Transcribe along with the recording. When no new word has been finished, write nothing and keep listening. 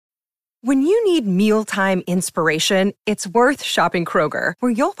When you need mealtime inspiration, it's worth shopping Kroger,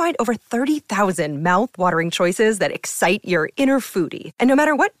 where you'll find over 30,000 mouth-watering choices that excite your inner foodie. And no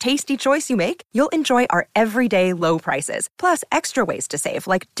matter what tasty choice you make, you'll enjoy our everyday low prices, plus extra ways to save,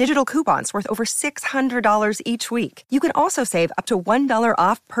 like digital coupons worth over $600 each week. You can also save up to $1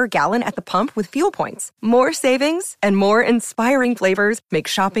 off per gallon at the pump with fuel points. More savings and more inspiring flavors make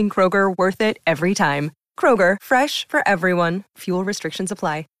shopping Kroger worth it every time. Kroger, fresh for everyone. Fuel restrictions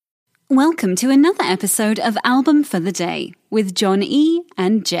apply. Welcome to another episode of Album for the Day with John E.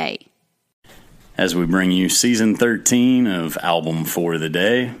 and Jay. As we bring you Season 13 of Album for the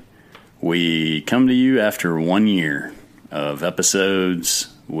Day, we come to you after 1 year of episodes.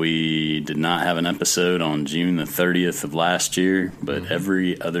 We did not have an episode on June the 30th of last year, but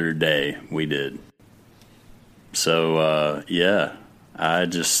every other day we did. So,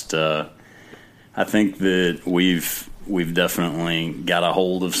 I think that we've definitely got a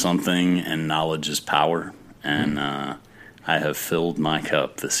hold of something, and knowledge is power, and I have filled my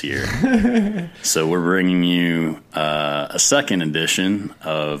cup this year. So we're bringing you a second edition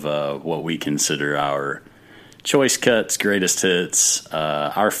of what we consider our choice cuts, greatest hits,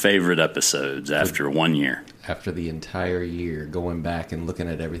 our favorite episodes after 1 year. After the entire year, going back and looking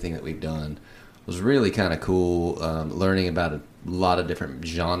at everything that we've done was really kind of cool, learning about a lot of different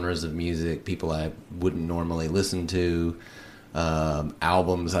genres of music, people I wouldn't normally listen to,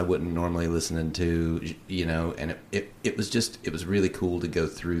 albums I wouldn't normally listen to, and it was really cool to go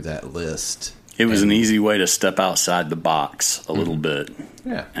through that list. It was an easy way to step outside the box a little bit.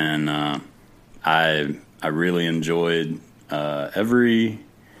 Yeah. And I really enjoyed every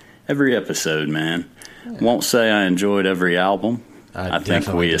episode, man. Yeah. Won't say I enjoyed every album. I think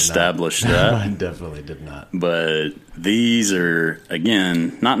we established that. I definitely did not. But these are,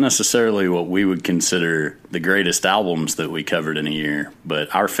 again, not necessarily what we would consider the greatest albums that we covered in a year,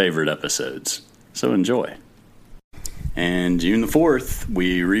 but our favorite episodes. So enjoy. And June the 4th,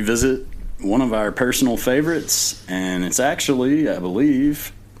 we revisit one of our personal favorites, and it's actually, I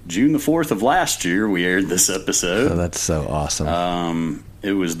believe, June the 4th of last year we aired this episode. Oh, that's so awesome.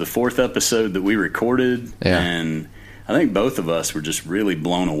 It was the 4th episode that we recorded, and I think both of us were just really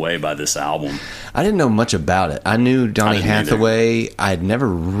blown away by this album. I didn't know much about it. I knew Donny Hathaway. I had never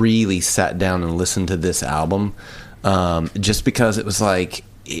really sat down and listened to this album, just because it was like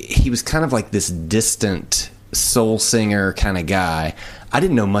he was kind of like this distant soul singer kind of guy. I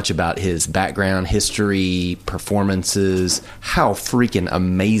didn't know much about his background, history, performances, how freaking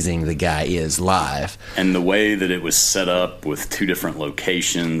amazing the guy is live. And the way that it was set up with two different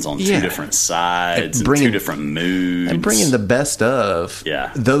locations on two different sides, and two different moods. And bringing the best of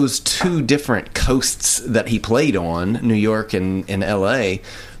those two different coasts that he played on, New York and L.A.,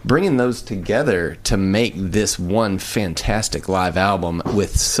 bringing those together to make this one fantastic live album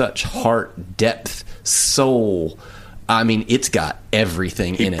with such heart, depth, soul. I mean, it's got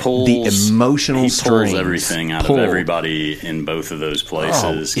everything in it. The emotional strings. He pulls everything out of everybody in both of those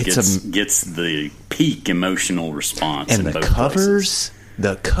places. Gets the peak emotional response in both places.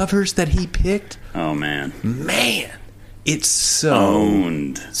 The covers that he picked. Oh, man. It's so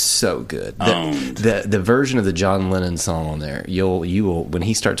owned, so good. Owned. The version of the John Lennon song on there. You will when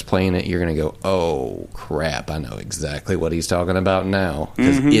he starts playing it, you're gonna go, oh crap! I know exactly what he's talking about now,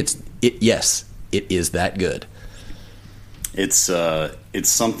 because it is that good. It's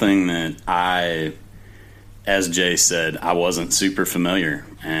something that as Jay said, I wasn't super familiar,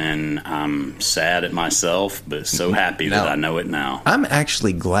 and I'm sad at myself, but so happy that I know it now. I'm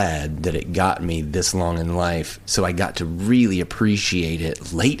actually glad that it got me this long in life, so I got to really appreciate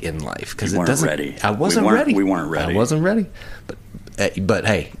it late in life, because it doesn't. Ready. I wasn't ready. We weren't ready. I wasn't ready, but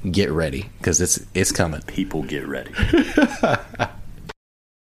hey, get ready, because it's coming. People get ready.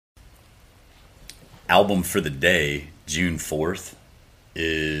 Album for the day, June 4th,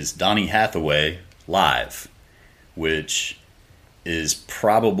 is Donny Hathaway Live, which is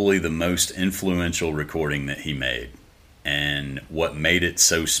probably the most influential recording that he made. And what made it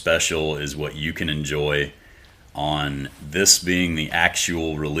so special is what you can enjoy on this being the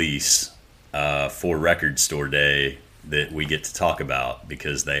actual release for Record Store Day that we get to talk about,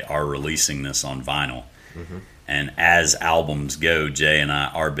 because they are releasing this on vinyl. And as albums go, Jay and I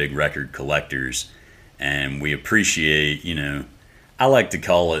are big record collectors, and we appreciate, I like to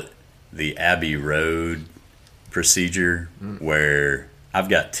call it the Abbey Road procedure, where I've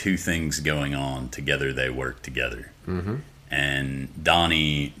got two things going on together, they work together. And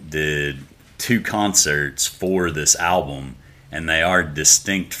Donny did two concerts for this album, and they are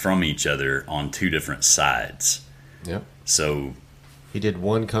distinct from each other on two different sides. So he did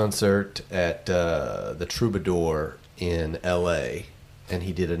one concert at the Troubadour in L.A., and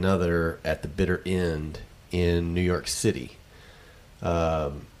he did another at the Bitter End in New York City in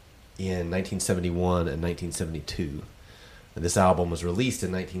 1971 and 1972. And this album was released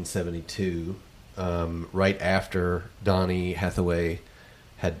in 1972, right after Donny Hathaway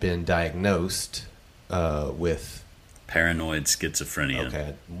had been diagnosed with paranoid schizophrenia.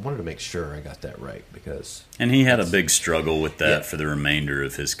 Okay, I wanted to make sure I got that right because... And he had a big struggle with that for the remainder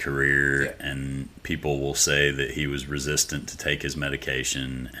of his career, and people will say that he was resistant to take his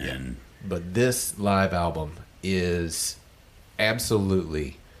medication. And But this live album is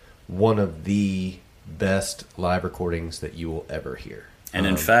absolutely one of the best live recordings that you will ever hear. And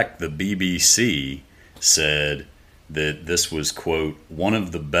in fact, the BBC said that this was, quote, one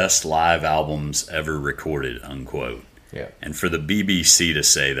of the best live albums ever recorded, unquote. Yeah. And for the BBC to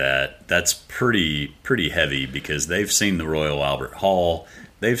say that, that's pretty heavy, because they've seen the Royal Albert Hall.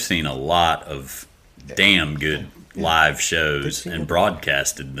 They've seen a lot of damn good live shows and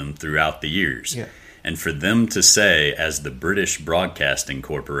broadcasted them throughout the years. Yeah. And for them to say, as the British Broadcasting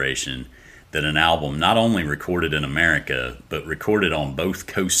Corporation, that an album not only recorded in America, but recorded on both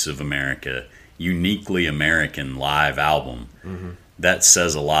coasts of America, uniquely American live album, that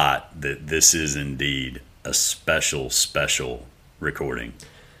says a lot that this is indeed a special recording.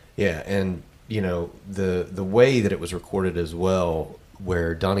 Yeah, and you know, the way that it was recorded as well,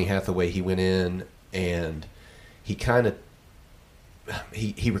 where Donny Hathaway, he went in and he kind of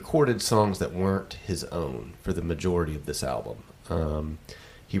he recorded songs that weren't his own for the majority of this album.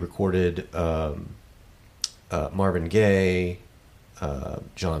 He recorded Marvin Gaye,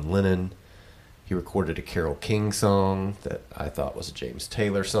 John Lennon. He recorded a Carole King song that I thought was a James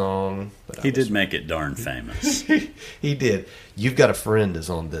Taylor song. But he did make it darn famous. He did. You've Got a Friend is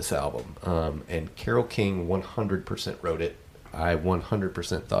on this album. And Carole King 100% wrote it. I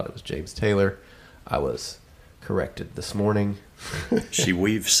 100% thought it was James Taylor. I was corrected this morning. She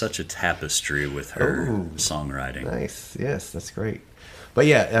weaves such a tapestry with her songwriting. Nice. Yes, that's great. But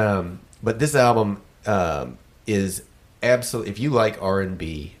yeah, but this album is absolutely, if you like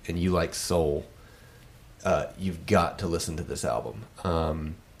R&B and you like soul, you've got to listen to this album.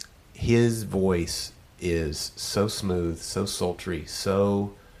 His voice is so smooth, so sultry,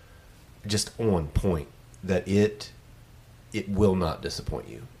 so just on point that it will not disappoint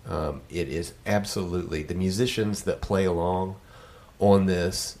you. It is absolutely, the musicians that play along on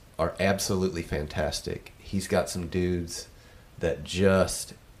this are absolutely fantastic. He's got some dudes that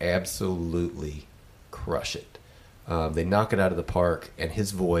just absolutely crush it. They knock it out of the park, and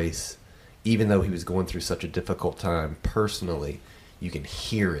his voice, even though he was going through such a difficult time personally, you can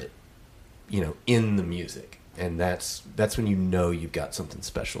hear it, you know, in the music. And that's when you know you've got something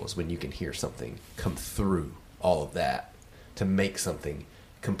special, is when you can hear something come through all of that to make something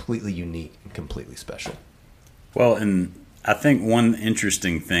completely unique and completely special. Well, and I think one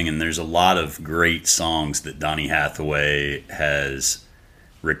interesting thing, and there's a lot of great songs that Donny Hathaway has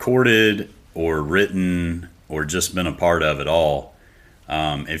recorded or written or just been a part of at all.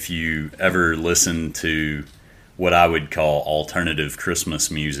 If you ever listen to what I would call alternative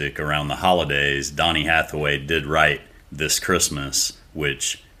Christmas music around the holidays, Donny Hathaway did write This Christmas,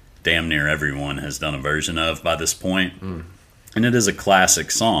 which damn near everyone has done a version of by this point. And it is a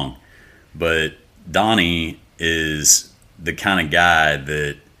classic song. But Donny is the kind of guy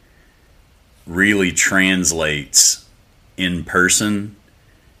that really translates in person.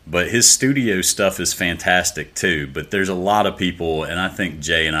 But his studio stuff is fantastic too. But there's a lot of people, and I think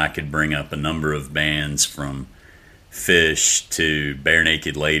Jay and I could bring up a number of bands, from Fish to Bare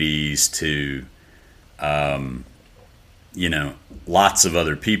Naked Ladies to, lots of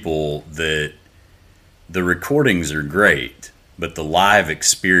other people, that the recordings are great, but the live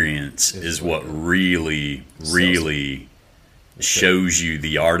experience is what really shows you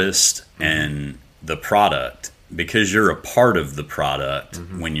the artist and the product, because you're a part of the product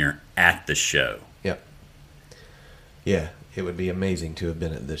when you're at the show. Yep. Yeah, it would be amazing to have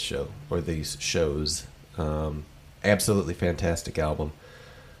been at this show or these shows. Absolutely fantastic album.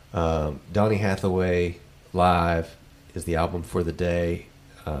 Donny Hathaway Live is the album for the day.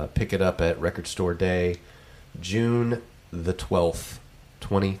 Pick it up at Record Store Day, June the 12th,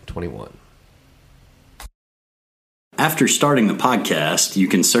 2021. After starting the podcast, you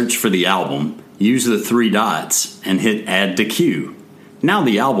can search for the album, use the 3 dots, and hit Add to Queue. Now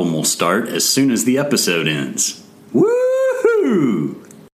the album will start as soon as the episode ends. Woohoo!